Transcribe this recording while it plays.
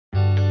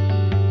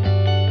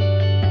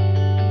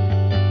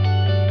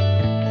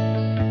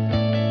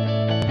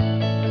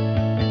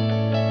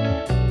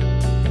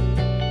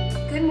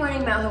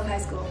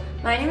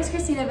My name is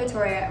Christina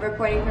Vittoria,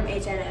 reporting from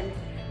HNN.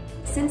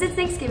 Since it's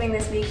Thanksgiving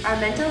this week, our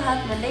Mental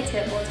Health Monday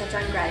tip will touch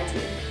on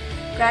gratitude.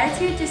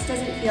 Gratitude just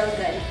doesn't feel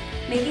good.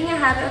 Making a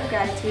habit of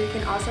gratitude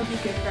can also be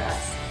good for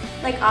us.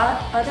 Like all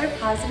other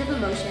positive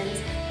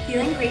emotions,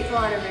 feeling grateful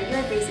on a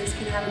regular basis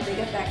can have a big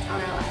effect on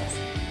our lives.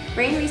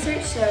 Brain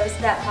research shows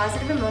that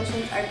positive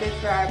emotions are good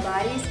for our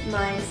bodies,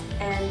 minds,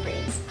 and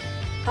brains.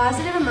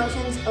 Positive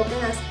emotions open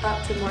us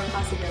up to more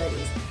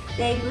possibilities.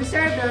 They boost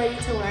our ability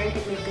to learn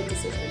and make good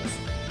decisions.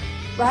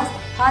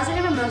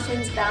 Positive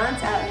emotions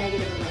balance out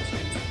negative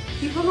emotions.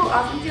 People who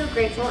often feel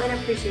grateful and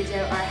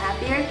appreciative are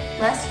happier,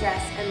 less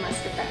stressed, and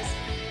less depressed.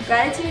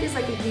 Gratitude is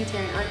like a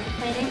U-turn on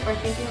complaining or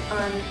thinking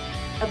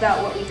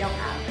about what we don't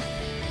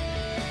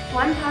have.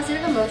 One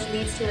positive emotion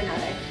leads to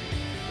another.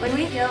 When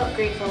we feel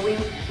grateful, we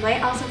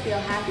might also feel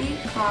happy,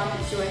 calm,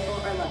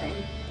 joyful, or loving.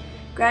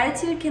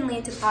 Gratitude can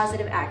lead to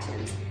positive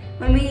actions.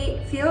 When we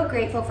feel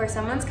grateful for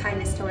someone's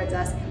kindness towards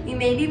us, we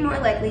may be more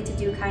likely to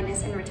do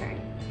kindness in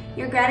return.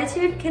 Your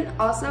gratitude can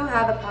also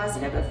have a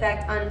positive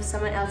effect on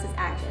someone else's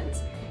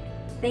actions.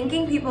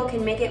 Thanking people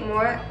can make it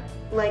more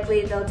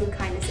likely they'll do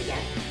kindness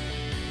again.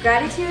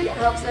 Gratitude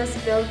helps us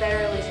build better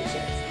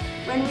relationships.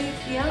 When we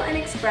feel and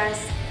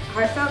express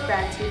heartfelt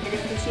gratitude and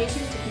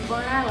appreciation to people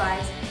in our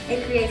lives,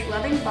 it creates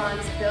loving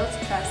bonds, builds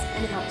trust,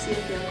 and helps you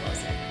to feel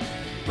closer.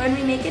 When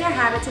we make it a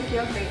habit to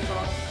feel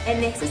grateful, it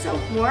makes us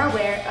more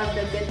aware of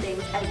the good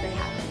things as they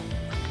happen.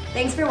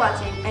 Thanks for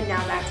watching, and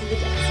now back to the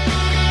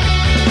desk.